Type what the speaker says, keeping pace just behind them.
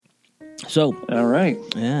So, All right.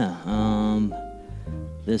 yeah,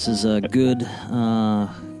 this is a good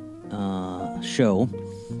show.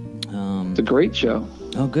 It's a great show.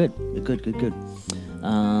 Oh, good.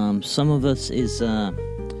 Some of us is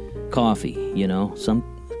coffee, some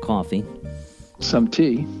coffee. Some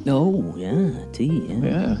tea. Oh, yeah, tea.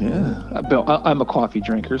 Yeah. I'm a coffee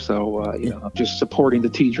drinker, so I'm just supporting the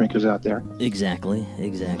tea drinkers out there. Exactly.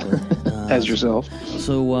 As yourself.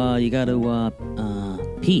 So you got to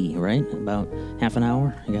pee, right? About half an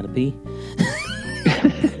hour. You got to pee.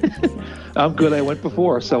 I'm good. I went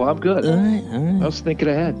before, so I'm good. All right. I was thinking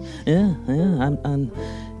ahead. Yeah. I'm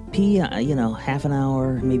pee. Half an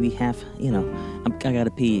hour, maybe half. I got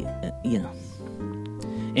to pee.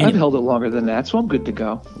 I've held it longer than that, so I'm good to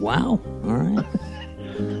go. Wow. All right.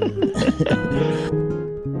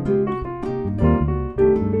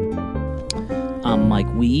 I'm Mike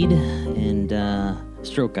Weed and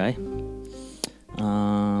Stroke Guy.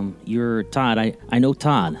 You're Todd. I know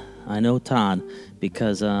Todd.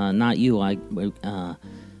 Because not you.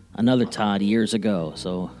 Another Todd years ago.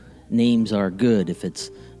 So names are good if it's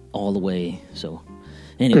all the way. So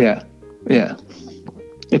anyway. Yeah.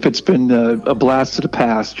 If it's been a blast to the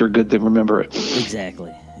past, you're good to remember it.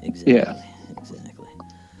 Exactly. Yeah. Exactly.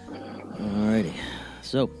 Alrighty.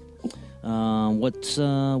 So, what's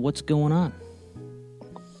going on?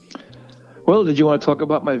 Well, did you want to talk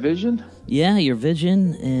about my vision? Yeah, your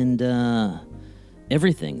vision and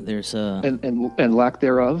everything. There's and lack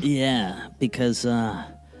thereof. Yeah, because like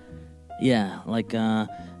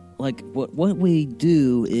what we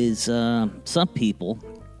do is some people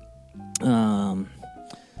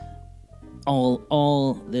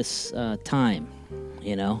all this time,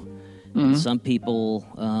 Mm-hmm. Some people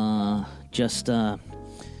just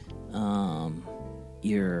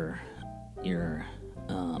your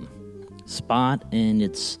spot, and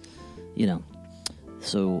it's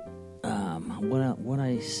so what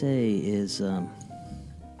I say is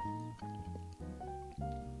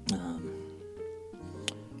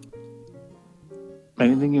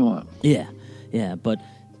anything you want. Yeah, but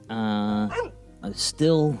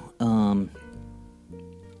still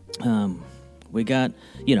we got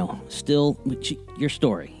still your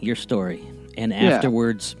story, and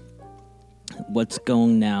afterwards what's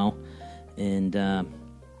going now, and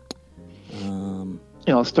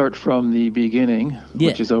I'll start from the beginning,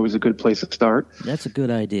 which is always a good place to start. That's a good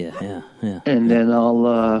idea. Yeah. And then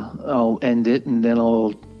I'll end it, and then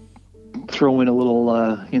I'll throw in a little,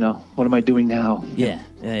 what am I doing now? Yeah.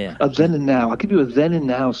 A then and now. I could do a then and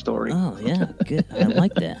now story. Oh, yeah, good. I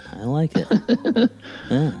like that.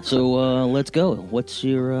 Yeah. So let's go. What's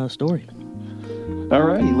your story? All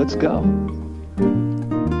righty, let's go.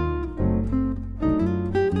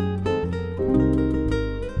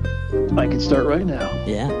 I can start right now.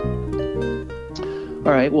 Yeah.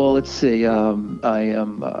 All right, well, let's see. I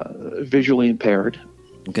am visually impaired.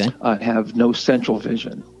 Okay. I have no central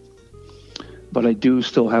vision, but I do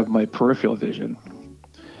still have my peripheral vision.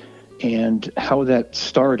 And how that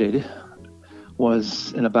started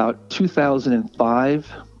was in about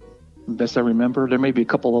 2005, best I remember. There may be a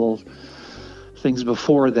couple little things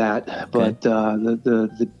before that, but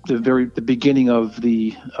the beginning of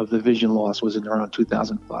the vision loss was in around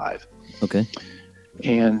 2005. Okay.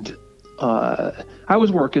 And I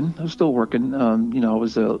was still working. I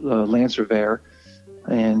was a land surveyor,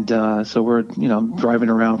 and so we're driving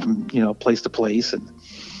around from place to place, and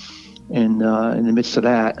in the midst of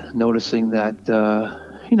that, noticing that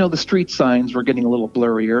the street signs were getting a little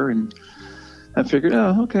blurrier, and I figured,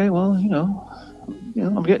 oh, okay, well,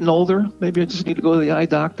 I'm getting older. Maybe I just need to go to the eye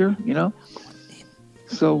doctor,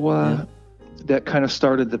 So that kind of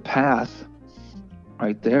started the path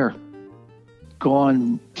right there.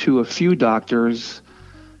 Gone to a few doctors.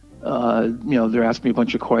 They're asking me a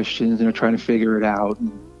bunch of questions, and they're trying to figure it out.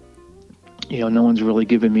 And, no one's really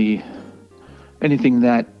given me anything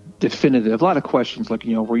that definitive. A lot of questions like,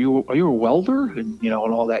 are you a welder? And, and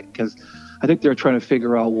all that, because I think they're trying to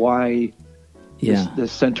figure out why the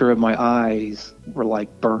center of my eyes were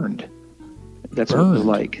like burned. That's what it was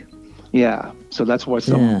like. Yeah. So that's why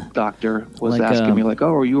some doctor was like, asking me like,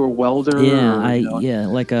 oh, are you a welder? Yeah.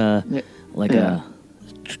 Like a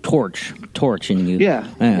torch in you. Yeah.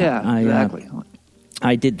 Exactly.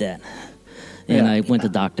 I did that. And I went to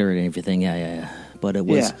doctor and everything. Yeah. But it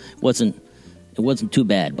wasn't too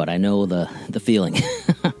bad, but I know the feeling.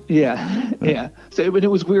 Yeah. So it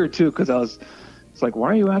was weird too, because it's like, why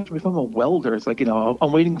are you asking me if I'm a welder? It's like,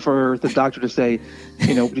 I'm waiting for the doctor to say,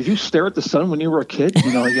 did you stare at the sun when you were a kid?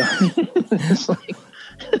 It's like,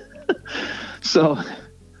 so,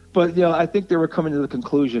 but I think they were coming to the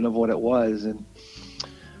conclusion of what it was, and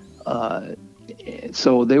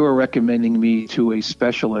So they were recommending me to a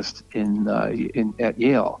specialist at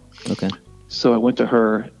Yale. Okay. So I went to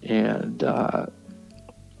her, and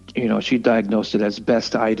she diagnosed it as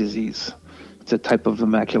Best eye disease. It's a type of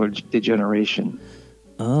macular degeneration.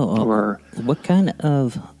 Oh. Or what kind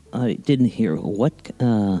of? I didn't hear. What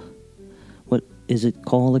is it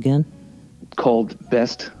called again? Called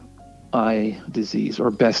Best eye disease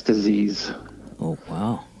or Best disease. Oh,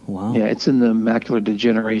 wow. Wow. Yeah, it's in the macular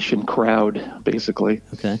degeneration crowd, basically.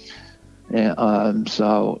 Okay. And,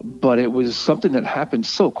 but it was something that happened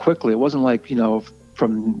so quickly. It wasn't like,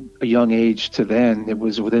 from a young age to then. It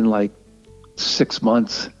was within like 6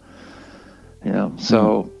 months.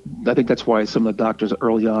 So I think that's why some of the doctors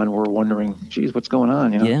early on were wondering, geez, what's going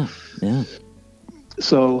on? Yeah.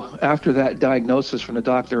 So after that diagnosis from the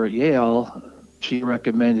doctor at Yale, she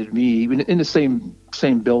recommended me, in the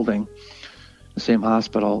same building, the same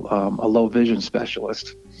hospital, a low vision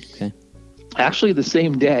specialist. Okay. Actually, the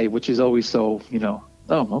same day, which is always so,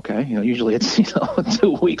 oh, okay. Usually it's,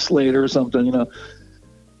 2 weeks later or something,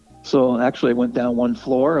 So actually I went down one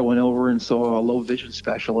floor. I went over and saw a low vision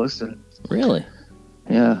specialist. And really?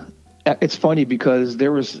 Yeah. It's funny because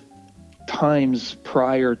there was times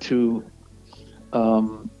prior to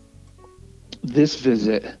this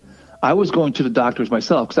visit, I was going to the doctors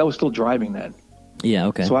myself because I was still driving then. Yeah,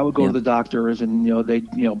 okay. So I would go to the doctors and, they,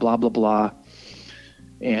 blah, blah, blah.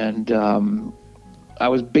 And I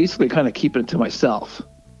was basically kind of keeping it to myself.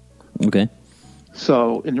 Okay.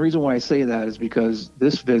 So, and the reason why I say that is because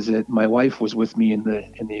this visit, my wife was with me in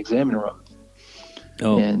the examining room.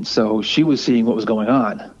 Oh. And so she was seeing what was going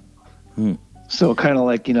on. Hmm. So kind of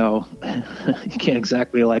like, you can't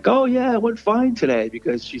exactly like, oh yeah, it went fine today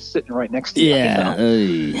because she's sitting right next to you. Yeah.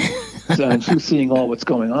 So and she's seeing all what's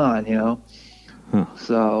going on, Huh.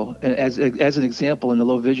 So as an example, in the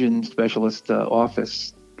low vision specialist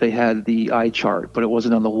office, they had the eye chart, but it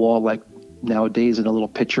wasn't on the wall like nowadays in a little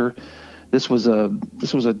picture. This was a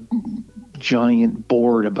giant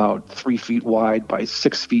board about 3 feet wide by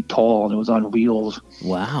 6 feet tall, and it was on wheels.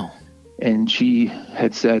 Wow. And she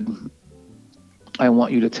had said, I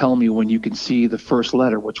want you to tell me when you can see the first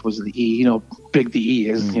letter, which was the E. Big the E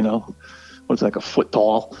is, was like a foot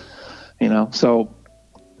tall, So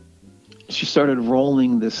she started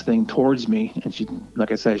rolling this thing towards me, and she,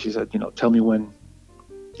 like I said, she said, tell me when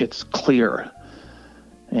it's clear.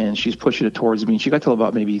 And she's pushing it towards me. And she got to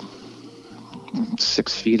about maybe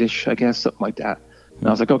 6 feet-ish, I guess, something like that. And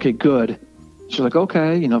I was like, okay, good. She's like,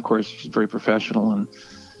 okay. Of course, she's very professional. And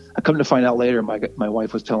I come to find out later, my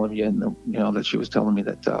wife was telling me, that she was telling me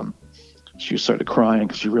that she started crying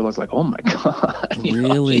because she realized, like, oh my God.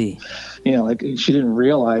 Really? Like she didn't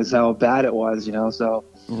realize how bad it was, so.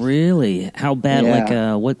 Really? How bad?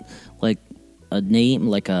 Yeah. Like a name,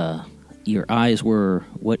 your eyes were,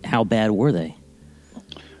 how bad were they?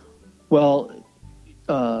 Well,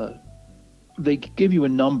 they give you a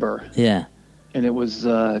number. Yeah. And it was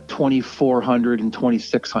 2,400 and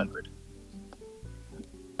 2,600.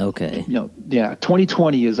 Okay.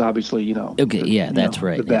 20/20 is obviously, Okay, that's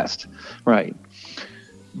right. The best. Right.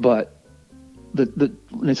 But when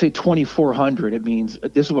they say 2,400, it means,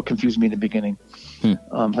 this is what confused me in the beginning.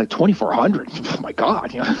 Like 2,400. Oh my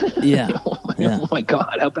God. Yeah. Yeah. Oh my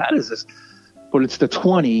God. How bad is this? But it's the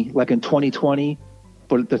 20, like in 2020,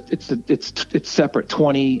 but it's separate,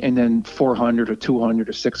 20 and then 400 or 200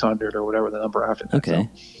 or 600 or whatever the number after that. Okay.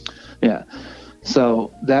 So, yeah.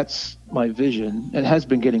 So that's my vision. It has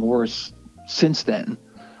been getting worse since then.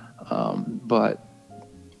 But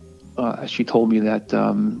she told me that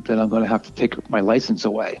I'm going to have to take my license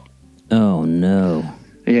away. Oh, no.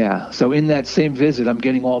 Yeah. So in that same visit, I'm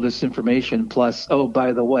getting all this information. Plus, oh,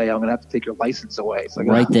 by the way, I'm going to have to take your license away. It's like,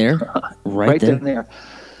 right there? Right there.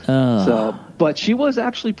 Oh. So, but she was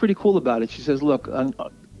actually pretty cool about it. She says, look,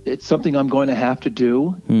 it's something I'm going to have to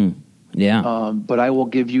do. Yeah. But I will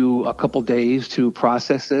give you a couple days to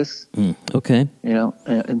process this. Okay.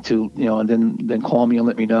 And to, and then call me and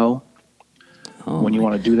let me know when you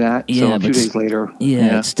want to do that. Yeah, so a few days later.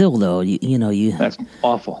 Yeah, it's still though, you. That's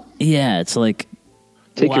awful. Yeah, it's like.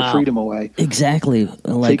 Take your freedom away. Exactly.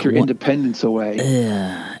 Take your independence away.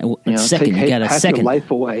 Yeah. A second, you got a second. Your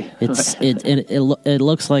life away. It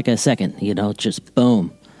looks like a second, just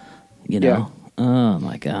boom. Yeah. Oh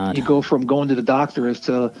my God. You go from going to the doctor as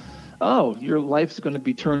to, oh, your life's going to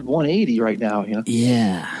be turned 180 right now.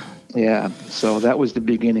 Yeah. Yeah. So that was the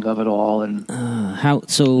beginning of it all. And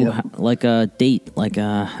like a date, what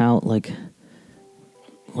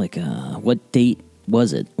date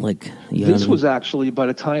was it? This was actually, by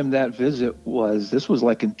the time that visit this was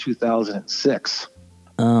like in 2006.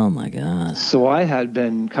 Oh my God. So I had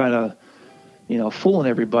been kind of, fooling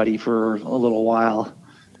everybody for a little while.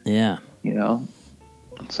 Yeah.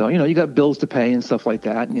 So, you got bills to pay and stuff like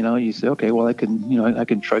that. You say, okay, well, I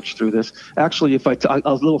can trudge through this. Actually,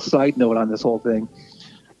 a little side note on this whole thing,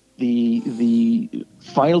 the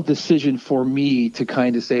final decision for me to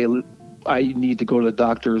kind of say I need to go to the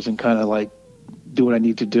doctors and kind of like do what I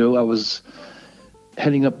need to do. I was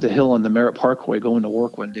heading up the hill on the Merritt Parkway going to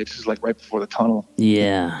work one day. This is like right before the tunnel.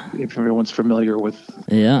 Yeah. If everyone's familiar with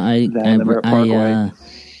the Merritt Parkway.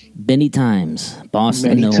 Many times.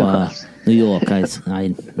 Boston, Many times. New York.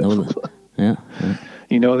 I know. Yeah.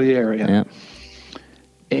 You know the area. Yeah.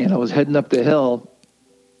 And I was heading up the hill,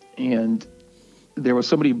 and there was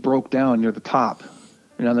somebody broke down near the top.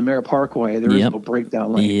 And on the Merritt Parkway, there is no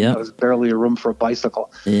breakdown lane. Yep. There's barely a room for a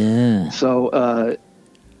bicycle. Yeah. So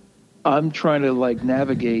I'm trying to like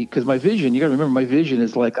navigate, because my vision, you got to remember, my vision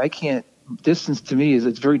is like, I can't, distance to me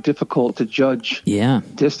it's very difficult to judge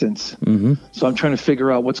distance. Mm-hmm. So I'm trying to figure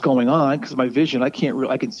out what's going on, because my vision, I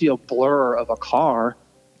can see a blur of a car.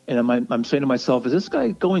 And I'm saying to myself, is this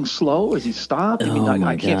guy going slow? Is he stopped?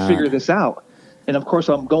 I can't figure this out. And of course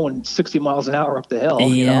I'm going 60 miles an hour up the hill.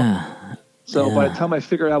 So by the time I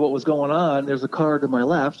figured out what was going on, there's a car to my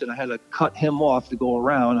left, and I had to cut him off to go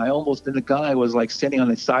around. And the guy was like standing on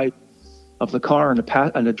the side of the car on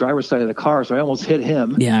the driver's side of the car, so I almost hit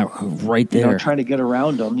him. Yeah, right there. Trying to get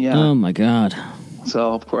around him. Yeah. Oh my God.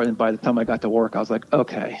 So of course, and by the time I got to work, I was like,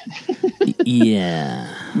 okay.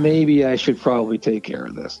 Yeah. Maybe I should probably take care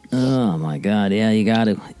of this. Oh my God. Yeah, you got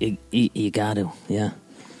to. You got to. Yeah.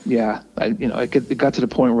 Yeah. It got to the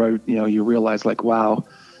point where you realize like, wow,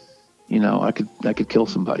 I could kill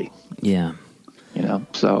somebody. Yeah.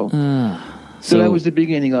 So that was the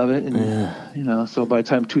beginning of it. And, so by the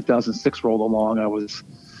time 2006 rolled along, I was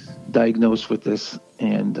diagnosed with this.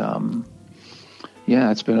 And,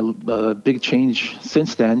 it's been a big change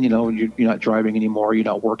since then. You're not driving anymore. You're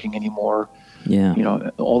not working anymore. Yeah.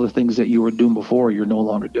 All the things that you were doing before, you're no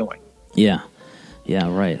longer doing. Yeah. Yeah.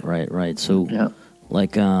 Right. So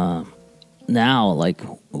like, now, like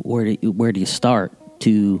where do you start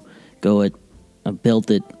to go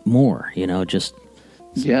build it more, okay,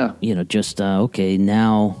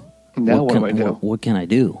 now what do I do? What can I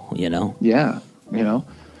do, Yeah,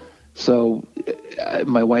 So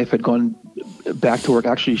my wife had gone back to work.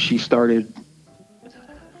 Actually, she started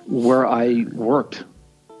where I worked.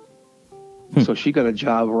 So she got a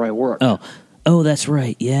job where I worked. Oh, that's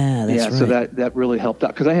right. Yeah, that's right. So that really helped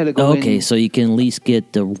out, because I had to go in. Okay, so you can at least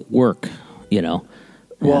get to work,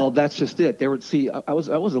 Well, that's just it. They would see. I was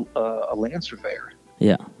a land surveyor.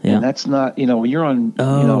 Yeah. And that's not, when you're on,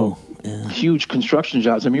 huge construction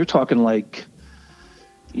jobs. I mean, you're talking like,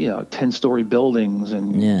 10-story buildings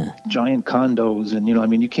and giant condos, and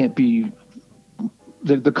you can't be.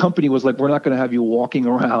 The company was like, we're not going to have you walking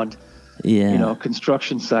around,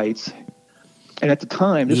 construction sites. And at the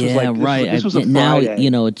time, this was like this was a Friday.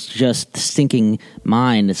 Now it's just sinking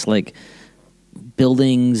mind. It's like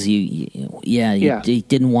buildings. You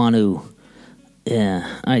didn't want to.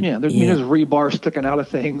 Yeah, there's rebar sticking out of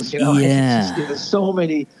things. There's so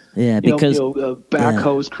many. Yeah, because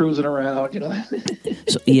backhoes cruising around.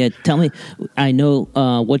 So tell me. I know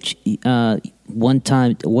what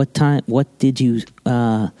did you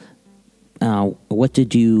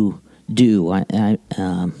do?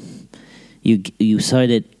 You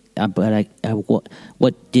cited, but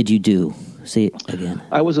what did you do? Say it again.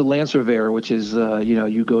 I was a land surveyor, which is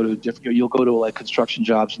you'll go to like construction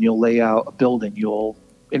jobs and you'll lay out a building.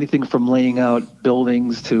 Anything from laying out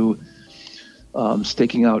buildings to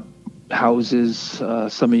staking out houses.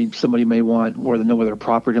 Somebody may want more to know where their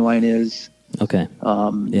property line is. Okay.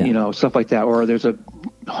 Stuff like that. Or there's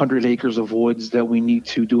 100 acres of woods that we need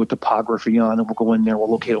to do a topography on, and we'll go in there,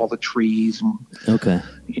 we'll locate all the trees. And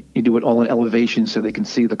you do it all in elevation so they can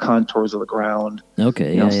see the contours of the ground.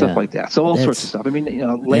 Okay. Stuff like that. So sorts of stuff. I mean,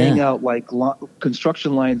 laying out like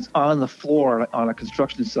construction lines on the floor on a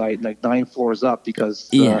construction site, like 9 floors up, because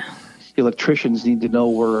electricians need to know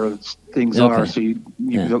where things are. So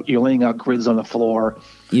you're laying out grids on the floor.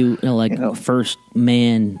 First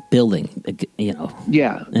man building,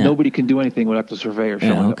 Yeah, nobody can do anything without the surveyor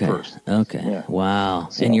showing up first. Okay. Yeah. Wow.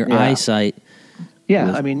 So, and your eyesight.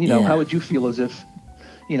 Yeah, I mean, how would you feel as if,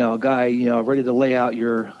 a guy, ready to lay out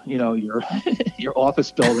your your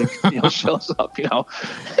office building, shows up,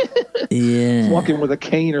 walking with a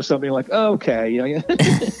cane or something, like, okay,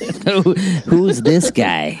 who's this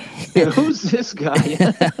guy? Who's this guy?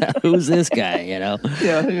 Who's this guy?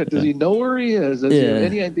 Does he know where he is? Does he have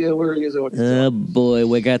any idea where he is? Or what he's oh boy,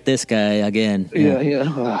 we got this guy again. Yeah.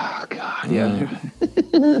 Oh God, yeah.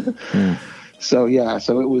 So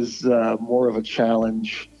it was more of a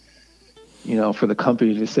challenge for the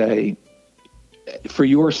company to say, for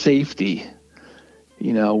your safety,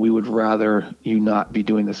 we would rather you not be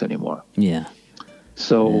doing this anymore. Yeah.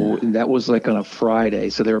 So that was like on a Friday.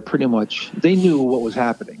 So they were they knew what was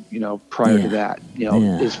happening, prior to that,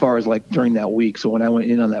 as far as like during that week. So when I went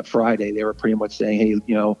in on that Friday, they were pretty much saying, hey,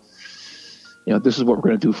 this is what we're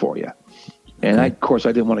going to do for you. And of course,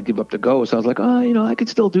 I didn't want to give up the ghost. So I was like, I could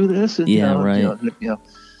still do this. And, right.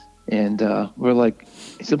 And we're like,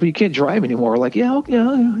 he said, but you can't drive anymore. We're like, yeah, okay.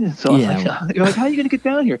 So I'm like, you're like, how are you going to get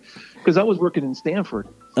down here? Because I was working in Stanford.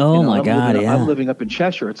 Oh, my God, I'm living up in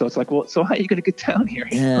Cheshire. So it's like, well, so how are you going to get down here?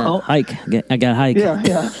 Yeah, hike. I got to hike.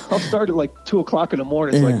 Yeah. I'll start at like 2 o'clock in the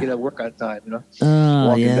morning so I can get at work on time,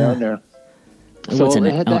 walking down there. So what's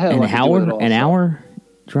an hour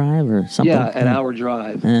drive or something? Yeah, an hour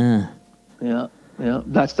drive. Yeah.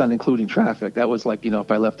 That's not including traffic. That was like,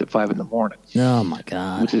 if I left at 5 in the morning. Oh, my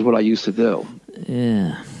God. Which is what I used to do.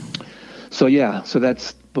 Yeah. So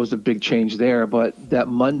that was a big change there. But that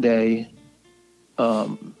Monday, that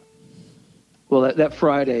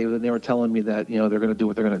Friday, when they were telling me that, they're going to do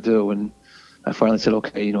what they're going to do. And I finally said,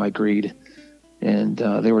 okay, I agreed. And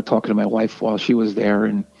they were talking to my wife while she was there.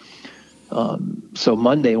 And so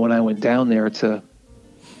Monday, when I went down there to,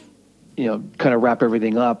 kind of wrap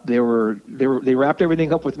everything up, they wrapped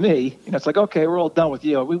everything up with me. And it's like, okay, we're all done with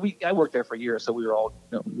you. I worked there for years, so we were all,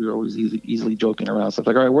 we were always easily joking around. So it's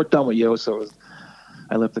like, all right, we're done with you. So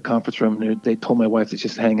I left the conference room, and they told my wife to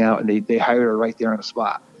just hang out, and they hired her right there on the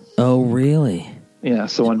spot. Oh, really? Yeah.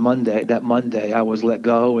 So on that Monday, I was let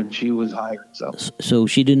go, and she was hired. So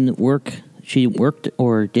she didn't work. She worked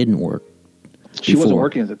or didn't work. She wasn't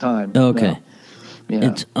working at the time. Okay. No.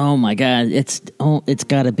 Yeah. Oh my God! It's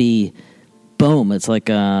got to be, boom! It's like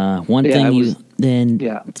one thing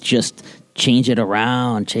just change it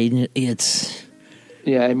around, change it. It's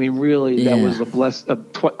I mean, really, that was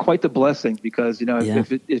quite the blessing, because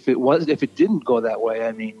if it didn't go that way,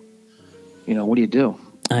 I mean, what do you do?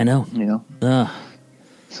 I know.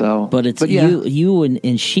 So, but you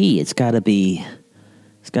and she. It's got to be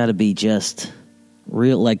just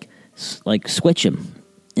real, like switch them.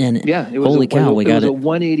 And it was holy cow, it was a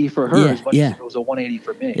 180 for her as much as it was a 180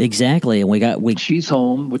 for me. Exactly, and she's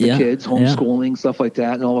home with the kids, homeschooling, stuff like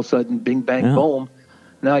that, and all of a sudden, bing, bang, boom,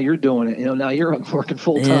 now you're doing it. Now you're working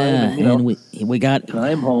full time. And we got. And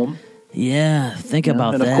I'm home. Yeah, think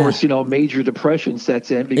about that. And of course, major depression sets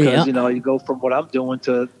in because you go from what I'm doing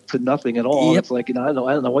to nothing at all. It's like I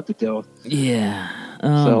don't know what to do. Yeah.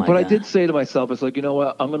 I did say to myself, it's like, you know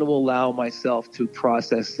what, I'm going to allow myself to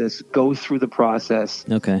process this, go through the process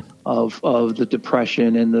of the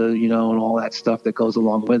depression and the, and all that stuff that goes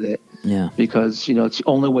along with it. Yeah. Because, it's the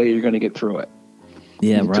only way you're going to get through it.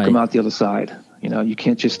 Yeah, right. To come out the other side. You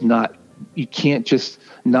can't just not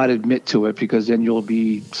admit to it, because then you'll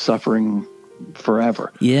be suffering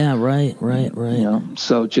forever. Yeah, right.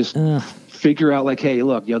 So just figure out, like, hey,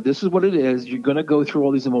 look, this is what it is. You're going to go through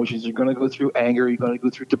all these emotions. You're going to go through anger. You're going to go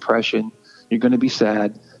through depression. You're going to be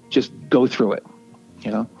sad. Just go through it,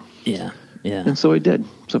 Yeah. And so I did.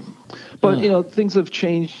 So, but, things have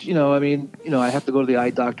changed. I mean, I have to go to the eye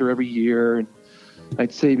doctor every year. And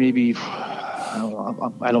I'd say maybe,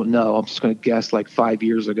 I don't know. I'm just going to guess like 5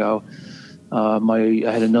 years ago. I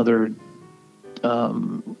had another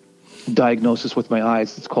diagnosis with my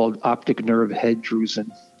eyes. It's called optic nerve head drusen.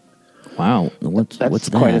 Wow, what's that?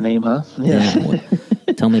 Quite a name, huh? Yeah.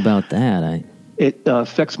 Tell me about that. It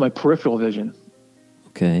affects my peripheral vision.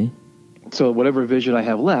 Okay. So whatever vision I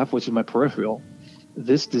have left, which is my peripheral,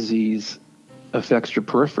 this disease affects your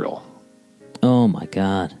peripheral. Oh my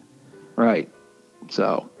God. Right.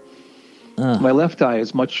 So my left eye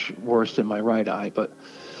is much worse than my right eye,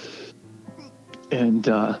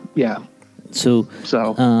 So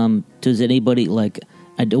does anybody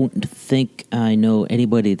I don't think I know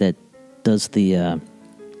anybody that does the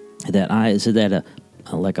that eye. Is it that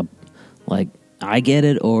I get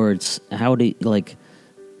it, or it's how do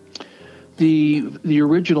the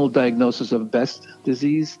original diagnosis of Best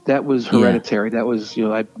disease, that was hereditary. That was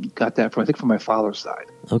I got that from my father's side.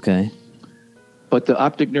 Okay. But the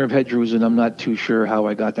optic nerve head drusen, I'm not too sure how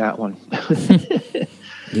I got that one.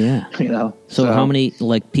 Yeah. So how many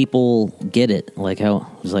people get it? How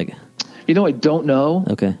it's like. I don't know.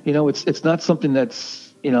 Okay. It's not something that's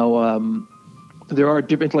there are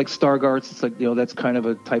different Stargardt's. It's that's kind of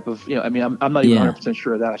a type of I mean I'm not even 100%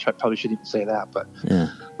 sure of that. I probably shouldn't even say that, but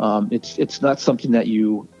it's not something that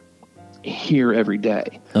you hear every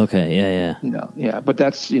day. Okay. Yeah. But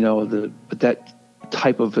that's but that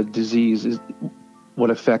type of a disease is what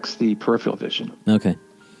affects the peripheral vision. Okay.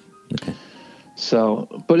 So,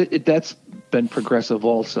 but that's been progressive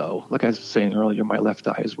also. Like I was saying earlier, my left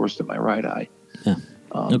eye is worse than my right eye. Yeah.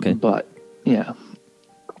 Okay. But yeah,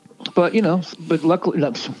 but but luckily,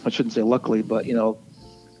 I shouldn't say luckily, but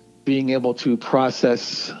being able to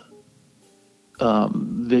process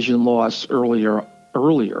vision loss earlier,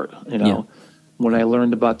 when I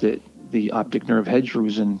learned about the optic nerve head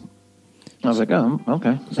drusen, I was like, oh,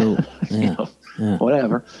 okay. So,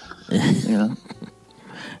 whatever.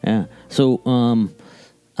 Yeah. So,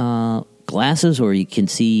 glasses, or you can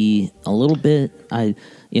see a little bit. I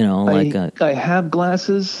have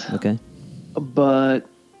glasses. Okay. But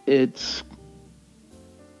it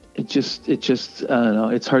just I don't know.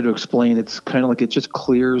 It's hard to explain. It's kind of like it just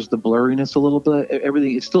clears the blurriness a little bit.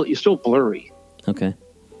 Everything you're still blurry. Okay.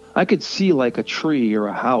 I could see like a tree or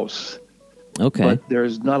a house. Okay. But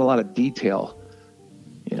there's not a lot of detail.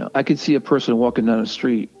 I could see a person walking down the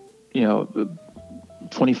street,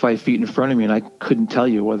 25 feet in front of me, and I couldn't tell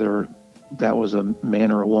you whether that was a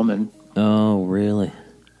man or a woman. Oh, really?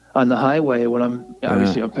 On the highway, when I'm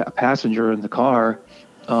obviously a passenger in the car,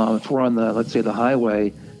 if we're on let's say the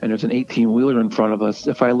highway, and there's an 18-wheeler in front of us,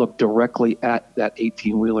 if I look directly at that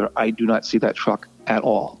 18-wheeler, I do not see that truck at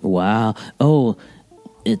all. Wow. Oh,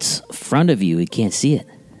 it's front of you. You can't see it.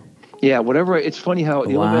 Yeah, it's funny how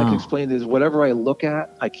the only way I can explain it is whatever I look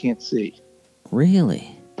at, I can't see.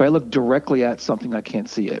 Really? If I look directly at something, I can't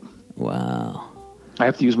see it. Wow. I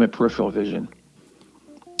have to use my peripheral vision.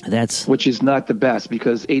 Which is not the best,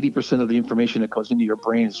 because 80% of the information that goes into your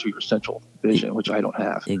brain is through your central vision, which I don't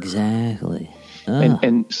have. Exactly.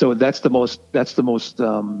 And so that's the most what's the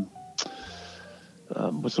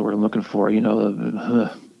word I'm looking for?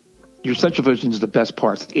 Your central vision is the best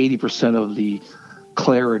part. It's 80% of the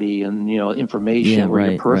clarity and information, where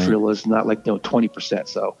your peripheral is not like 20%.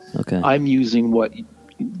 So I'm using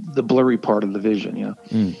the blurry part of the vision. Yeah.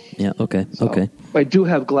 Okay. So okay. I do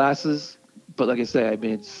have glasses. But like I say, I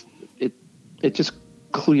mean, it just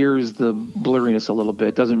clears the blurriness a little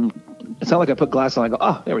bit. It's not like I put glasses on. I go,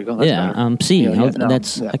 oh, there we go. That's better. I'm seeing. I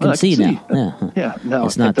can see now. Yeah. Yeah. No,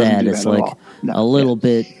 it's not that. It's like a little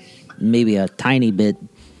bit, maybe a tiny bit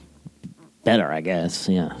better, I guess.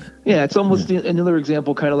 Yeah. Yeah. It's almost another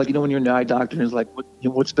example, kind of like when you're an eye doctor, and it's like,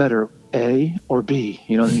 what's better, A or B?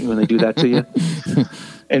 When they do that to you.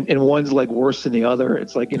 And one's like worse than the other.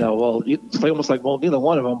 It's like, it's almost like, well, neither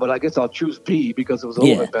one of them, but I guess I'll choose B because it was a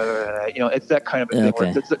little bit better. It's that kind of a thing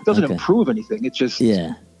where it doesn't improve anything. It just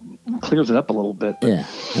clears it up a little bit. Yeah.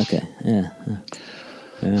 Okay. Yeah.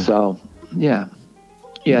 So, yeah.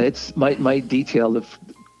 It's my detail. The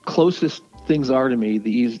closest things are to me,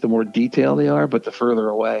 the more detailed they are, but the further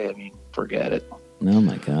away, I mean, forget it. Oh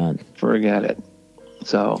my God. Forget it.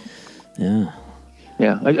 So, yeah.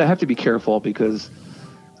 I have to be careful because,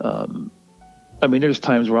 there's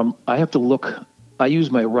times where I have to look. I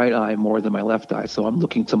use my right eye more than my left eye, so I'm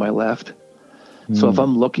looking to my left. So if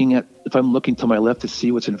I'm looking to my left to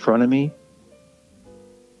see what's in front of me,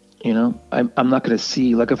 I'm not going to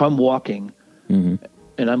see. Like if I'm walking and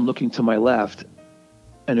I'm looking to my left,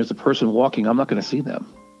 and there's a person walking, I'm not going to see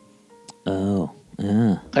them. Oh,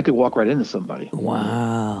 yeah. I could walk right into somebody.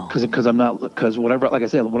 Wow. Because whatever, like I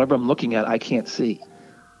said, whatever I'm looking at, I can't see.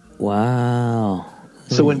 Wow.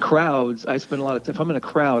 So in crowds, I spend a lot of time. If I'm in a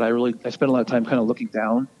crowd, I spend a lot of time kind of looking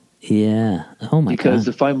down. Yeah. Oh my God. Because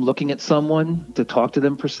if I'm looking at someone to talk to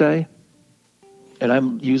them per se, and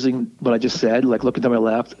I'm using what I just said, like looking to my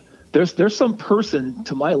left, there's some person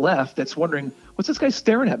to my left that's wondering, what's this guy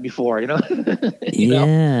staring at me for?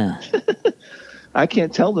 Yeah. I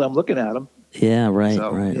can't tell that I'm looking at him. Yeah. Right.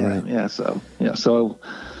 So, right. Yeah. So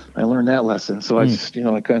I learned that lesson. So I just,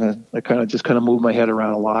 I kind of move my head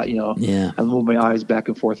around a lot, Yeah. I move my eyes back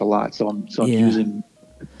and forth a lot. So I'm using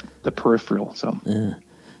the peripheral. So, yeah.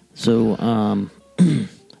 So, I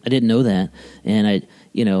didn't know that. And I,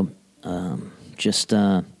 you don't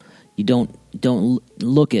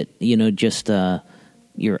look at, just,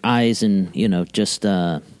 your eyes and, you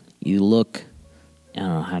look, I don't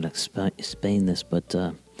know how to explain this, but,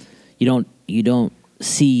 you don't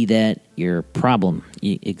see that your problem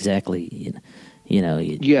exactly,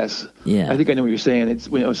 yes. Yeah. I think I know what you're saying. It's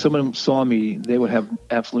if someone saw me, they would have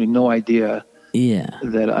absolutely no idea. Yeah.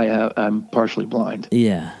 That I'm partially blind.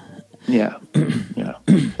 Yeah. Yeah. Yeah.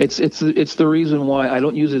 It's the reason why I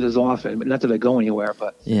don't use it as often. Not that I go anywhere,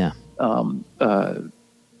 but yeah.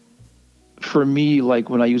 For me, like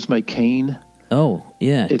when I use my cane. Oh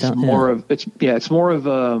yeah. It's more of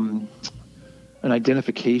an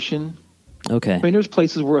identification. Okay. I mean, there's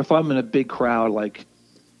places where if I'm in a big crowd, like,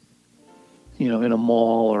 in a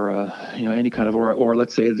mall or any kind of, or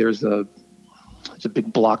let's say there's it's a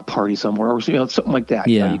big block party somewhere, or something like that.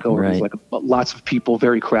 Yeah, you go where there's like lots of people,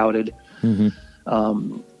 very crowded.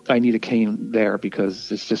 I need a cane there because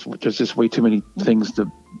there's just way too many things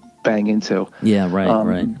to bang into. Yeah,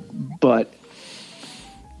 right. But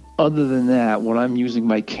other than that, when I'm using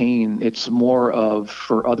my cane, it's more of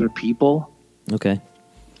for other people. Okay.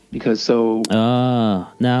 Because so.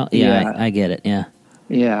 Now, I get it. Yeah.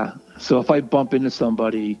 Yeah. So if I bump into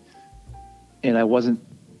somebody and I wasn't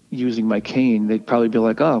using my cane, they'd probably be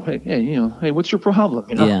like, "Oh, hey, what's your problem?"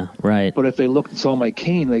 Yeah, right. But if they looked and saw my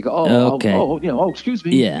cane, they go, okay. Excuse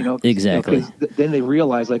me." Yeah, exactly. Then they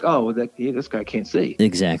realize, like, this guy can't see.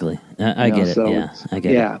 Exactly. I get it. Yeah, I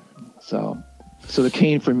get it. Yeah. So the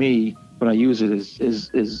cane for me, when I use it,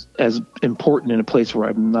 is as important in a place where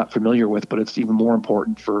I'm not familiar with, but it's even more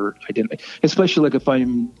important for identity, especially like if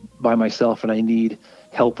I'm by myself and I need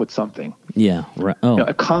help with something. Yeah, right. Oh,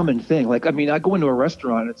 a common thing. Like, I mean, I go into a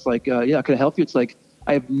restaurant. It's like, can I help you? It's like,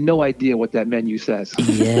 I have no idea what that menu says.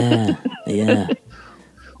 Yeah.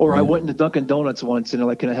 Or I went into Dunkin' Donuts once, and they're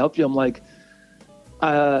like, "Can I help you?" I'm like,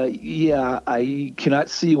 I cannot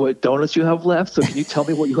see what donuts you have left. So can you tell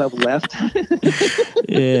me what you have left?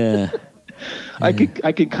 Yeah. I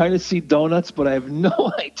could kind of see donuts, but I have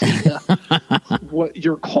no idea what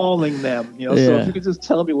you're calling them. So if you could just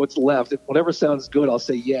tell me what's left, if whatever sounds good, I'll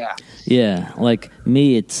say yeah. Yeah, like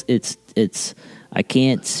me, it's I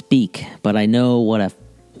can't speak, but I know what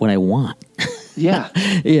I want. Yeah.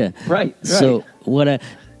 Yeah. Right. So what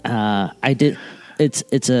I did,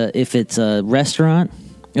 if it's a restaurant,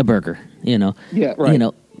 a burger. Yeah. Right.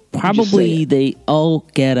 Probably they all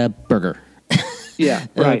get a burger. Yeah,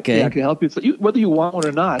 right. Okay. Yeah, I can help you. Whether you want one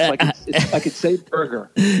or not, I could say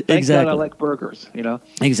burger. Thank God I like burgers,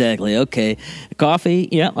 Exactly. Okay. Coffee.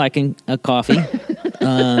 Yeah, I can. Coffee.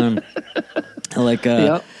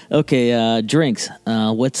 Okay, drinks.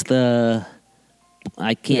 What's the...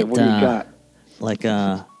 I can't... what do you got?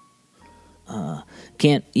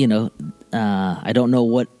 Can't, I don't know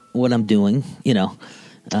what I'm doing,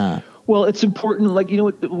 Well, it's important, like,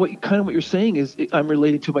 what you're saying is I'm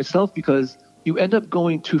relating to myself because you end up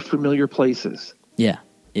going to familiar places. Yeah.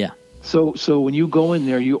 So when you go in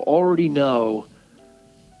there, you already know,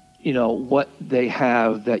 what they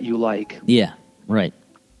have that you like. Yeah, right.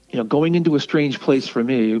 Going into a strange place for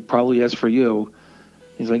me, probably as for you,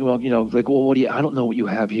 he's like, what do you? I don't know what you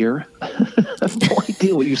have here. I have no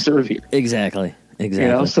idea what you serve here. Exactly.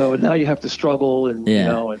 So now you have to struggle and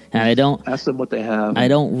and I don't ask them what they have. I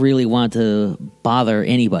don't really want to bother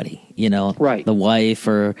anybody. Right. The wife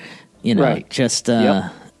or right. Just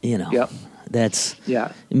Yep. That's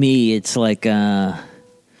me. It's like it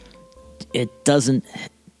doesn't.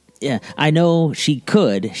 Yeah, I know she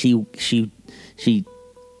could. She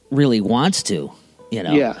really wants to.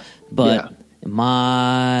 Yeah. But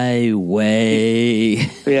my way.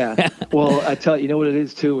 Yeah. Well, I tell you, what it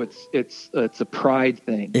is too. It's a pride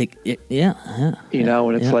thing. And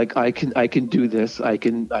it's like I can do this. I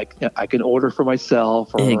can order for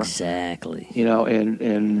myself. Or, exactly.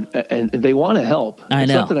 And they want to help. I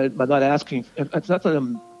know. It's not that I'm not asking. It's not that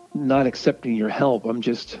I'm not accepting your help. I'm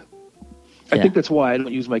just. I think that's why I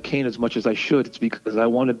don't use my cane as much as I should. It's because I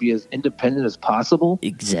want to be as independent as possible.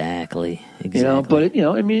 Exactly. But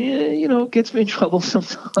it gets me in trouble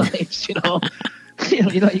sometimes. You're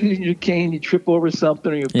not using your cane, you trip over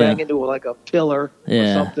something, or you bang into like a pillar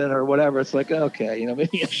or something or whatever. It's like, okay,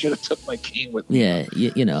 maybe I should have took my cane with me. Yeah,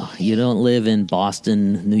 you don't live in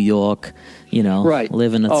Boston, New York. Right.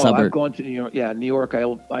 Live in a suburb. I've gone to New York. Yeah, New York. I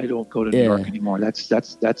don't go to New York anymore. That's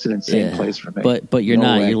an insane place for me. But you're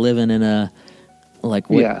not. Way. You're living in a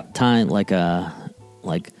time I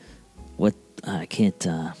can't.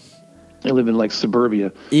 I live in like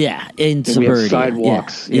suburbia. Yeah, in and suburbia. We have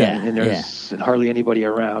sidewalks. Yeah, and there's hardly anybody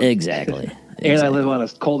around. Exactly. And I live on a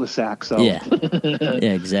cul-de-sac. So yeah,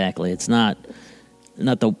 exactly. It's not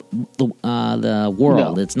the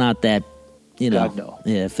world. No. It's not that. God, no.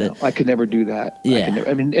 Yeah, I could never do that. Yeah.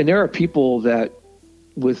 And there are people that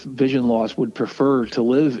with vision loss would prefer to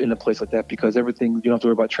live in a place like that because everything, you don't have to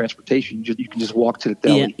worry about transportation. You can just walk to the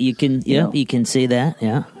deli. Yeah, you can. Yeah, you can see that.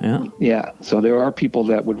 Yeah. Yeah. So there are people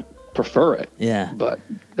that would prefer it. Yeah. But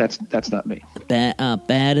that's not me.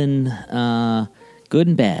 Bad and good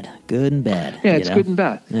and bad. Good and bad. Yeah, it's good and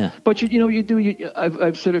bad. Yeah. But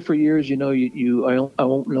I've said it for years. I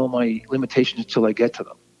won't know my limitations until I get to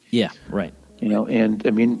them. Yeah. Right. And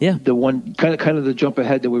I mean, the one kind of the jump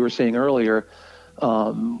ahead that we were saying earlier,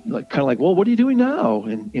 well, what are you doing now?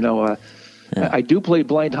 And I do play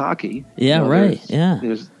blind hockey. Yeah, right.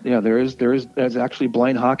 There's actually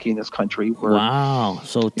blind hockey in this country. Wow.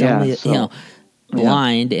 So tell me,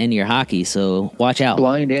 blind and you're hockey, so watch out.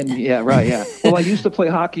 Blind and right. Well, I used to play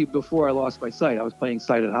hockey before I lost my sight. I was playing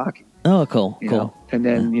sighted hockey. Oh, cool. And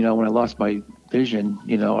then when I lost my vision,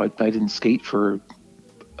 I didn't skate for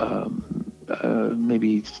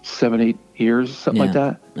maybe 7-8 years, something like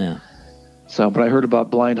that. Yeah. So, but I heard about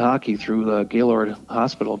blind hockey through the Gaylord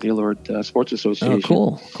Hospital, Gaylord Sports Association.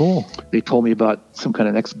 Oh, cool. They told me about some kind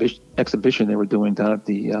of exhibition they were doing down at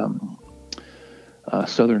the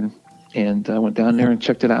Southern, and I went down there and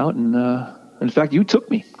checked it out. And in fact, you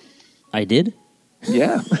took me. I did?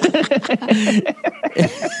 Yeah.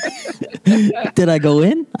 Did I go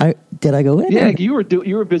in? Did I go in? Yeah, you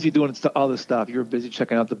were busy doing all this stuff. You were busy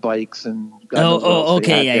checking out the bikes and.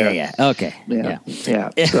 Okay, yeah. Okay, yeah.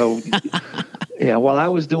 So, while I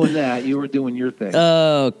was doing that, you were doing your thing.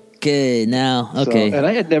 Okay, now, okay. So, and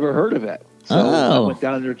I had never heard of it. So I went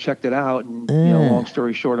down there, checked it out, and long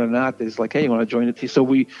story short on that, it's like, hey, you want to join the team?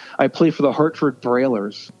 So I played for the Hartford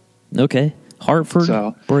Brailers. Okay, Hartford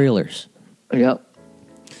Brailers. Yep.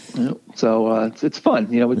 So it's fun.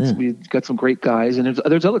 We've got some great guys, and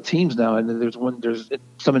there's other teams now, and there's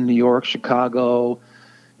some in New York, Chicago,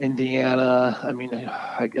 Indiana. I mean,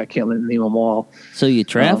 I can't name them all. So you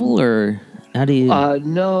travel, or how do you?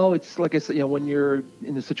 No, it's like I said. When you're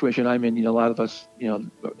in the situation I'm in, a lot of us,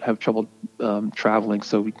 have trouble traveling,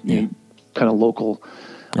 so we kind of local.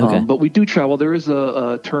 Okay. But we do travel. There is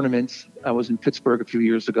a tournament. I was in Pittsburgh a few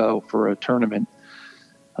years ago for a tournament.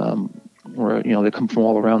 Where they come from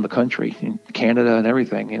all around the country, in Canada and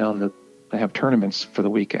everything. They have tournaments for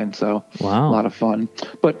the weekend, so a lot of fun.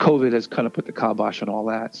 But COVID has kind of put the kibosh on all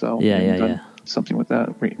that. So we've done something with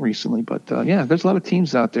that recently. But there's a lot of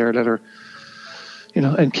teams out there that are,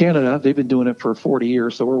 in Canada, they've been doing it for 40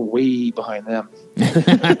 years, so we're way behind them.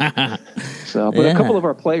 So, but a couple of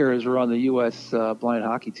our players are on the U.S. blind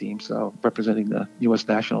hockey team, so representing the U.S.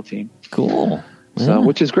 national team. Cool. So,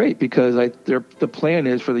 which is great because the plan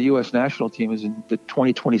is for the U.S. national team is in the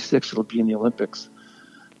 2026 it'll be in the Olympics.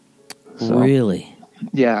 So, really?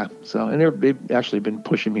 Yeah. So, and they've actually been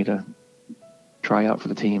pushing me to try out for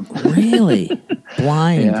the team. Really?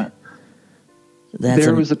 Blind? Yeah.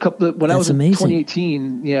 There was a couple when I was in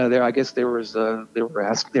 2018. Yeah, I guess they were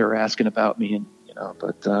asking about me, and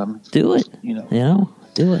but do it.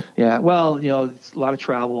 Do it. Yeah. Well, it's a lot of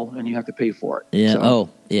travel, and you have to pay for it. Yeah. So,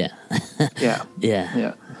 yeah.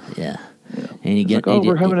 Yeah. And you get like,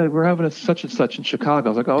 we're having a such and such in Chicago.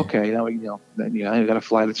 I was like, okay, now you got to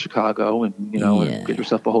fly to Chicago, and and get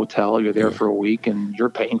yourself a hotel. You're there for a week, and you're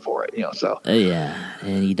paying for it. So.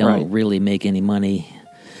 And you don't really make any money.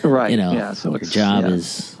 Right. So your job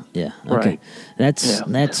is okay. Right. That's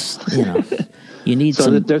you need so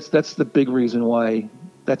some. That's the big reason why.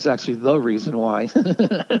 That's actually the reason why.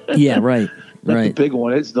 Yeah. Right. That's the big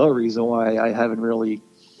one. It's the reason why I haven't really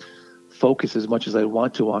focused as much as I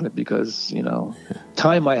want to on it because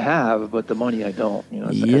time I have, but the money I don't.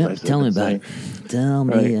 Tell me about it. Tell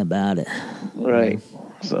me about it. Right.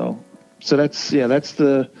 So that's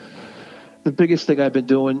the biggest thing I've been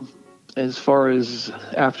doing. As far as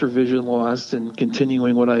after vision loss and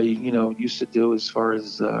continuing what I, used to do as far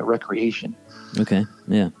as recreation. Okay.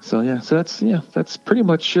 Yeah. So that's pretty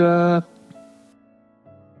much.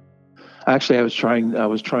 Actually, I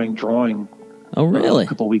was trying drawing. Oh, really? A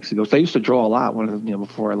couple of weeks ago. So I used to draw a lot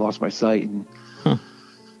before I lost my sight, and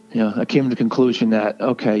I came to the conclusion that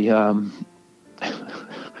okay,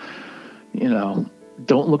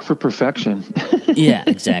 don't look for perfection. Yeah,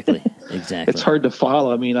 exactly. It's hard to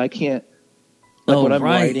follow. I mean, I can't. When I'm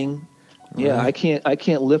writing, I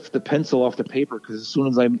can't lift the pencil off the paper because as soon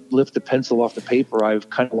as I lift the pencil off the paper, I've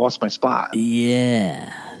kind of lost my spot.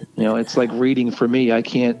 Yeah. It's like reading for me. I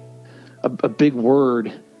can't. A big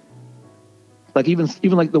word, like even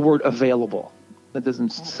like the word available, that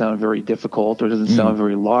doesn't sound very difficult or doesn't sound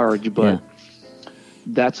very large, but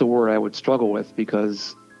that's a word I would struggle with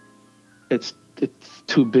because it's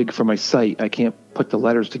too big for my sight. I can't put the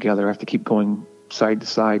letters together. I have to keep going side to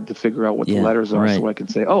side to figure out what the letters are so I can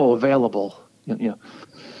say, oh, available. Yeah.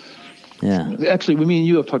 Actually, me and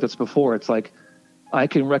you have talked this before. It's like I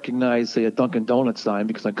can recognize, say, a Dunkin' Donuts sign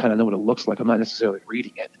because I kind of know what it looks like. I'm not necessarily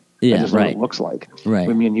reading it. Yeah, I just know what it looks like. Right.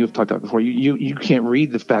 Me and you have talked about it before. You can't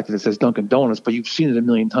read the fact that it says Dunkin' Donuts, but you've seen it a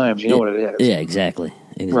million times. You know what it is. Yeah, exactly.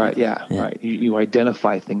 Right. Yeah. Right. You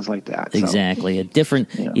identify things like that. Exactly. So.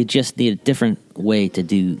 You just need a different way to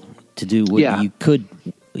do what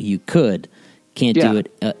you could can't do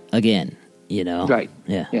it again. Right.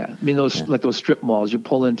 Yeah. Yeah. I mean those strip malls. You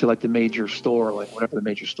pull into like the major store, like whatever the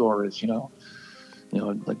major store is.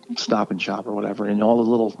 Like Stop and Shop or whatever, and all the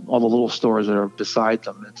little stores that are beside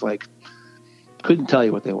them. It's like couldn't tell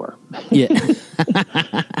you what they were. Yeah.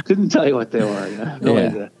 Because Couldn't tell you what they were. You know? No Yeah.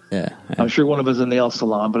 idea. Yeah. I'm sure one of them was a nail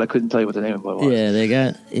salon, but I couldn't tell you what the name of it was. Yeah, they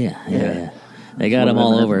got They got them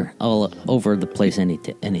all over the place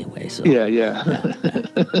anyway. So Yeah.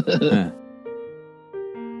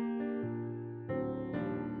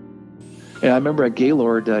 Yeah, I remember at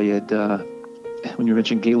Gaylord, I had when you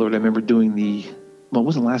mentioned Gaylord, I remember doing it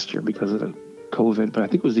wasn't last year because of the COVID, but I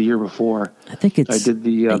think it was the year before. I think I did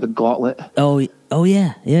the gauntlet. Oh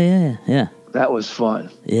yeah. That was fun.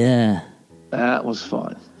 Yeah. That was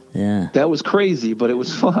fun. Yeah. That was crazy, but it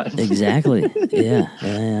was fun. Exactly.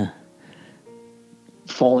 Yeah.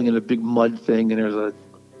 Falling in a big mud thing, and there's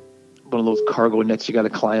one of those cargo nets you got to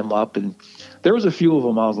climb up, and there was a few of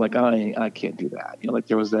them. I was like, I can't do that. You know, like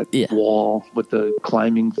there was that wall with the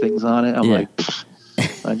climbing things on it. I'm like, pfft.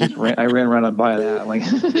 I ran around and by that. I'm like,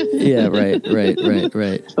 yeah, right.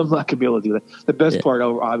 I'm not gonna be able to do that. The best part,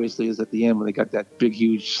 obviously, is at the end when they got that big,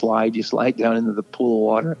 huge slide. You slide down into the pool of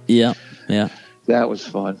water. Yeah. That was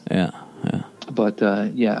fun. Yeah. But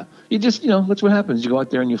you just that's what happens. You go out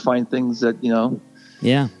there and you find things that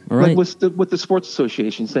Yeah, right. Like with the sports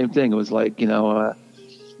association, same thing. It was like I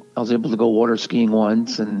was able to go water skiing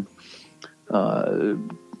once and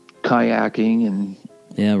kayaking and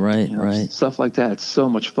right. stuff like that. It's so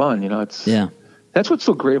much fun. It's that's what's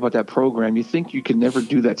so great about that program. You think you can never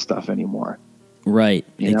do that stuff anymore. Right.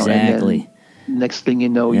 Exactly. Next thing you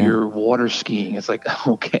know, you're water skiing. It's like,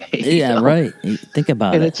 okay. Yeah, right. Think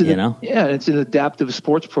about it, Yeah, it's an adaptive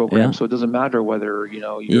sports program, so it doesn't matter whether,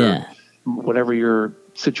 you're whatever your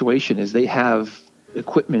situation is, they have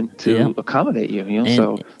equipment to accommodate you,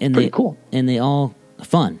 and pretty cool. And they all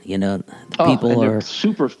fun, the people are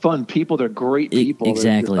super fun people. They're great people.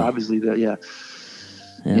 Exactly. They're obviously,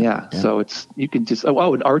 yeah. So it's, you can just,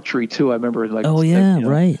 and archery too. I remember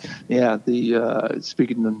right. Yeah.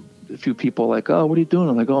 Speaking to a few people like, oh, what are you doing?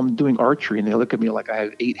 I'm like, oh, I'm doing archery. And they look at me like I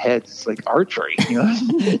have 8 heads. It's like archery,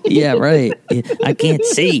 Yeah, right. I can't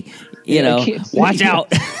see, watch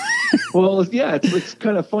out. Well, yeah, it's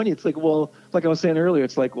kind of funny. It's like, well, like I was saying earlier,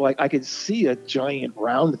 it's like, well, I could see a giant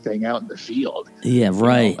round thing out in the field. Yeah,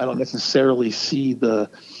 right. I don't necessarily see the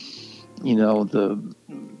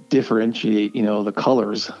differentiate, the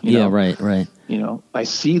colors. Right. I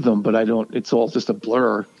see them, but I don't. It's all just a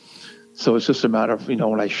blur. So it's just a matter of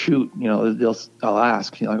when I shoot, I'll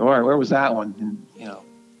ask, all right, where was that one? And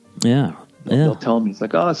they'll tell me. It's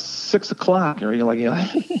like, oh, it's 6 o'clock, or you're like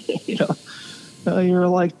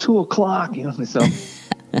 2 o'clock, So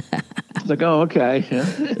it's like, oh, okay,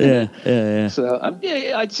 yeah. So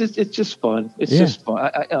it's just fun. It's just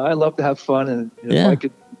fun. I love to have fun, and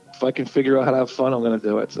if I can figure out how to have fun, I'm going to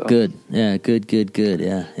do it. So good, good,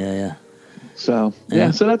 yeah. So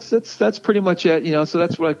so that's pretty much it. So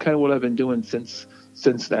that's what I've been doing since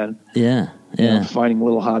then. Yeah. Finding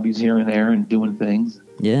little hobbies here and there and doing things.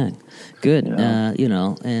 Yeah, good. And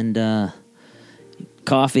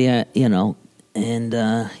coffee. And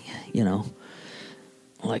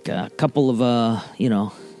like a couple of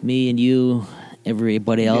me and you,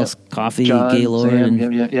 everybody else, coffee, John, Gaylord, Sam,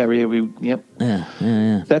 and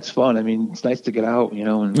yeah. That's fun. I mean, it's nice to get out,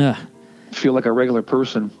 and feel like a regular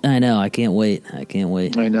person. I know. I can't wait. I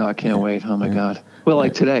know. I can't wait. Oh my God. Well,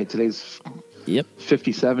 like today's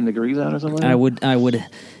 57 degrees out or something. I would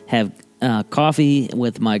have coffee I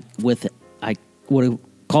would have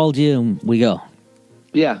called you and we go.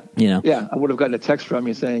 Yeah. I would have gotten a text from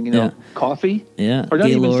you saying, coffee. Yeah. Or not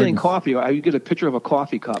Gaylord. even saying coffee. I would get a picture of a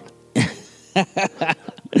coffee cup.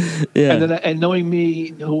 Yeah. And knowing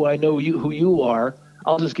me, who you are,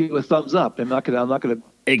 I'll just give you a thumbs up. I'm not gonna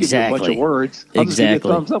give you a bunch of words. I'll just give you a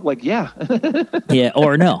thumbs up, like yeah. Yeah,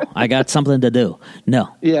 or no. I got something to do. No.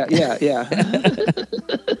 Yeah.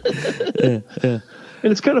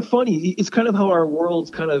 And it's kind of funny. It's kind of how our worlds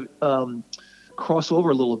kind of cross over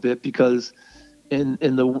a little bit, because in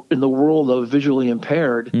the world of visually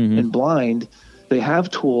impaired and blind, they have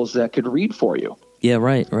tools that could read for you. Yeah,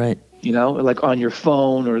 right. Like on your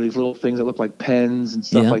phone, or these little things that look like pens and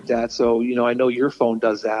stuff like that. So, I know your phone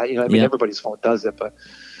does that. Everybody's phone does it, but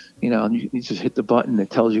you just hit the button that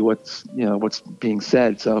tells you what's being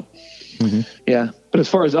said. So, But as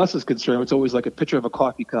far as us is concerned, it's always like a picture of a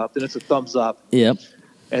coffee cup, then it's a thumbs up. Yep.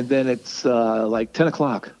 And then it's like 10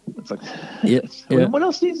 o'clock. It's like, what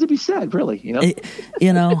else needs to be said, really? It's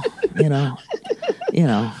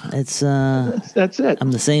that's it.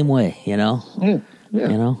 I'm the same way.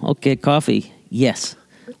 Yeah. Okay, coffee. Yes,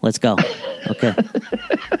 let's go. Okay.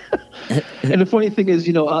 And the funny thing is,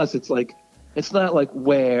 us, it's like, it's not like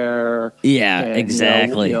where. Yeah, and,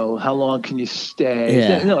 exactly. How long can you stay?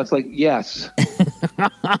 Yeah. No, it's like, yes.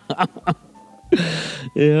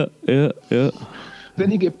 Yeah.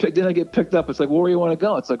 Then I get picked up. It's like, where do you want to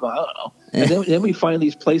go? It's like, well, I don't know. And then we find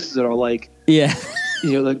these places that are like, Yeah.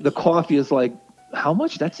 Like the coffee is like, how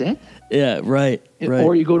much? That's it? Yeah, right.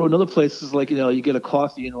 Or you go to another place, it's like, you get a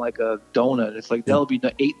coffee and like a donut. It's like, that'll be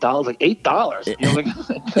 $8. Like, $8? Like, oh my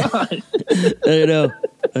God. I know.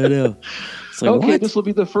 It's like, okay, what? this will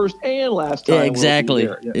be the first and last time. Yeah, exactly.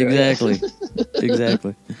 We'll be there.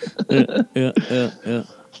 Exactly. Yeah.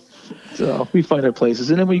 So we find our places,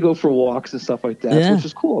 and then we go for walks and stuff like that, which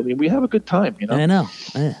is cool. I mean, we have a good time, I know.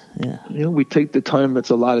 Yeah. We take the time that's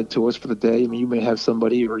allotted to us for the day. I mean, you may have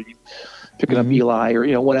somebody, or you picking up Eli,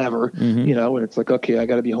 or whatever. And it's like, okay, I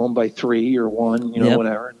got to be home by 3 or 1,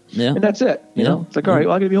 whatever. Yeah. And that's it. It's like, all right,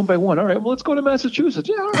 well, I got to be home by 1. All right, well, let's go to Massachusetts.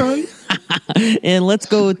 Yeah, all right. And let's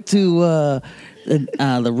go to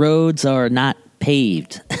the roads are not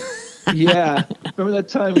paved. Yeah, remember that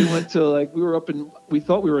time we went to we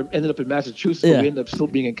thought we ended up in Massachusetts, but we ended up still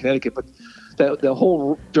being in Connecticut. But the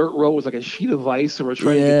whole dirt road was like a sheet of ice, and we're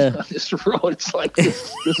trying to get down this road. It's like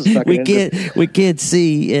this is not we can't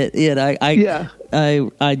see it. I drive. We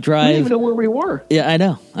didn't even know where we were. Yeah, I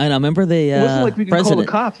know. Remember the it wasn't like we could president. call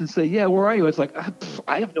the cops and say, "Yeah, where are you?" It's like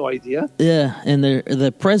I have no idea. Yeah, and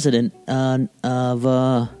the president of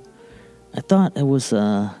I thought it was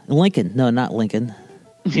Lincoln. No, not Lincoln.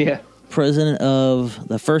 Yeah. President of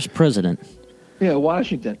the first president. Yeah,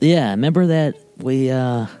 Washington. Yeah, remember that we.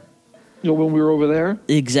 When we were over there.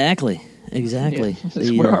 Exactly.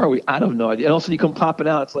 Yeah. Where are we? I have no idea. And also, you come popping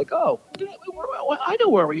out. It's like, oh, I know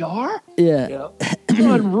where we are. Yeah. We're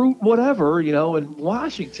on route whatever, in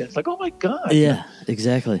Washington. It's like, oh my God. Yeah.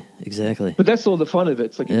 Exactly. But that's all the fun of it.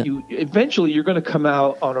 It's like eventually you're going to come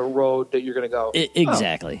out on a road that you're going to go.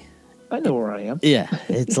 Exactly. Oh, I know where I am. Yeah.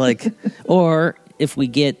 It's like, or if we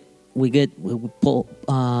get around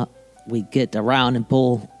and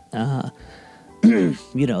pull,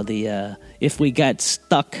 if we got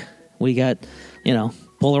stuck, we got,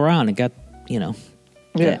 pull around and got,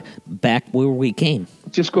 back where we came.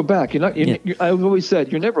 Just go back. I've always said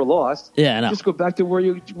you're never lost. Yeah, I know. Just go back to where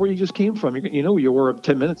you just came from. You know where you were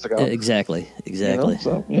 10 minutes ago. Exactly.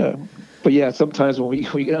 So yeah, but sometimes when we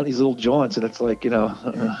get on these little jaunts and it's like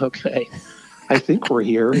okay. I think we're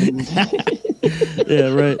here.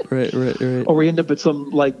 Yeah, right. Or we end up at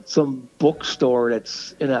some bookstore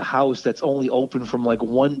that's in a house that's only open from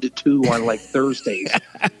 1 to 2 on Thursdays.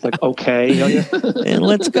 It's like, okay, and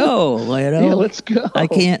let's go. Yeah, let's go. I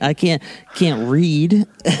can't read. Yeah,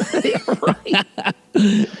 right.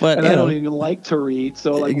 But I don't even like to read.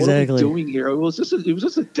 So exactly. What are we doing here? It was just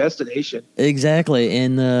a destination. Exactly,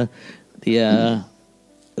 and the.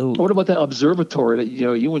 What about that observatory that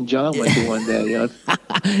you and John went to one day?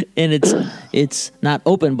 And it's not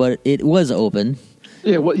open, but it was open.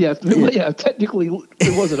 Yeah, Technically,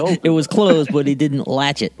 it wasn't open. It was closed, but he didn't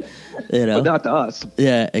latch it. But not to us.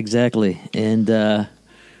 Yeah, exactly. And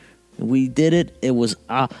we did it. It was.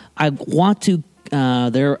 I want to.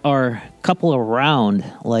 There are a couple around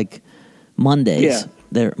Mondays. Yeah.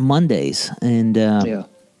 They're Mondays, and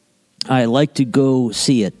I like to go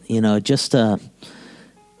see it. Just.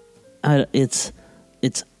 It's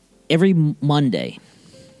every Monday.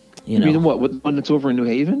 You mean what? One that's over in New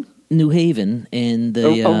Haven? New Haven, and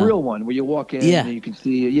a real one where you walk in and you can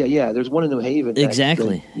see. Yeah. There's one in New Haven.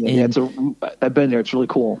 Exactly. I've been there. It's really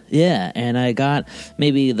cool. Yeah, and I got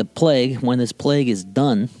maybe the plague when this plague is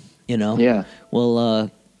done. Yeah. We'll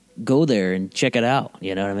go there and check it out.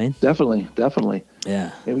 You know what I mean? Definitely.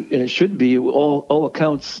 Yeah. And it should be all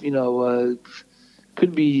accounts.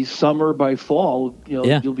 Could be summer by fall.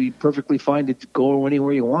 You'll be perfectly fine to go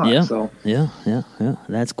anywhere you want. Yeah. So yeah.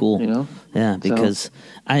 That's cool. Yeah, because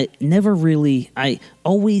I never really. I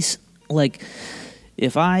always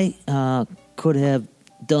if I could have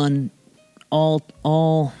done all.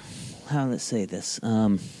 How to say this?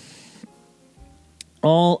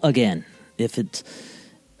 All again. If it's,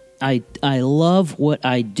 I love what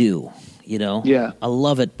I do. Yeah. I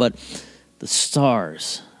love it, but the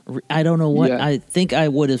stars. I don't know what. Yeah. I think I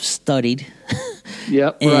would have studied.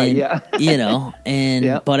 Yep. Right. Yeah.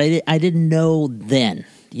 But I didn't know then.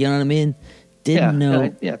 You know what I mean? Didn't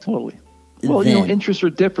know. Yeah. Totally. Well, interests are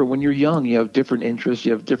different. When you're young, you have different interests.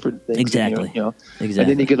 You have different things. Exactly. Exactly. And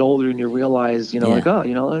then you get older and you realize,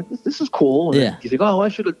 this is cool. And you think, oh, I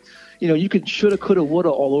should have. You could shoulda, coulda, woulda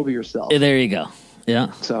all over yourself. There you go.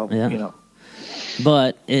 Yeah. So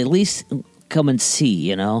But at least come and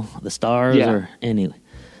see. The stars or anyway.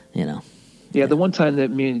 Yeah, the one time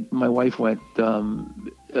that me and my wife went,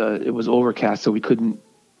 it was overcast, so we couldn't.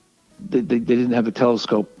 They didn't have the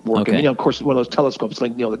telescope working. Okay. Of course, one of those telescopes,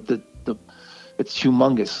 it's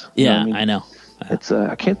humongous. Yeah, I mean? I know. It's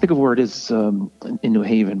I can't think of where it is in New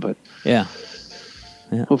Haven, but yeah.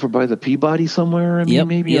 Yeah. Over by the Peabody somewhere. I mean,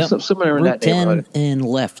 maybe or somewhere in Route that neighborhood. 10 and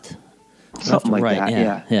left. Something like right.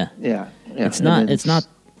 that. Yeah. It's not.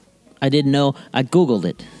 I didn't know. I Googled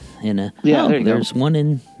it. And there you there's one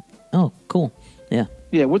in. Oh, cool. Yeah.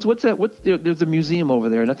 Yeah. What's that? There's a museum over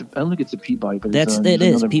there. I don't think it's a Peabody, but It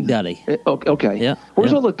is Peabody. Okay. Yeah.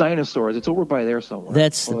 Where's all the dinosaurs? It's over by there somewhere.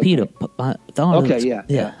 That's the Peabody. Okay.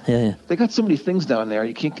 Yeah. They got so many things down there.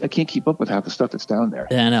 I can't keep up with half the stuff that's down there.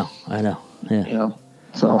 Yeah, I know. Yeah. You know.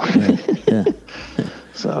 So. Yeah.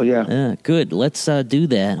 So yeah. Yeah. Good. Let's do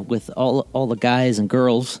that with all the guys and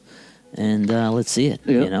girls, and let's see it.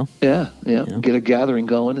 Yeah. You know. Yeah. Get a gathering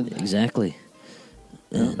going. Exactly.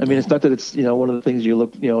 I mean, it's not that it's one of the things you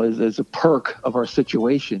look is a perk of our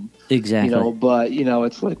situation. Exactly. But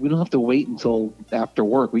it's like we don't have to wait until after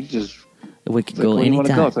work. We could go anytime. You want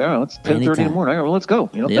to go? It's like, it's 10:30 in the morning. All right, well, let's go.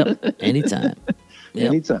 Yep. Anytime. Yep.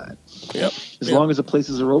 Anytime. Yep. As long as the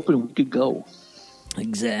places are open, we could go.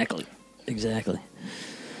 Exactly.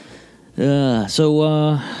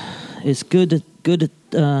 So it's good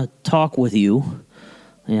to talk with you.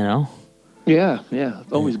 You know. Yeah.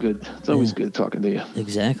 It's always good. It's always good talking to you.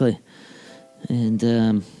 Exactly.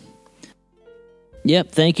 And yep.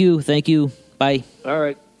 Thank you. Bye. All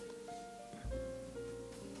right.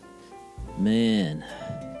 Man,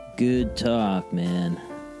 good talk, man.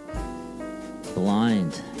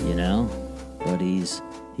 Blind, but he's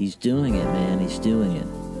doing it, man. He's doing it.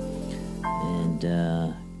 And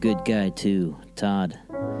good guy too, Todd.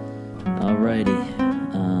 Alrighty.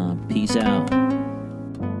 Peace out.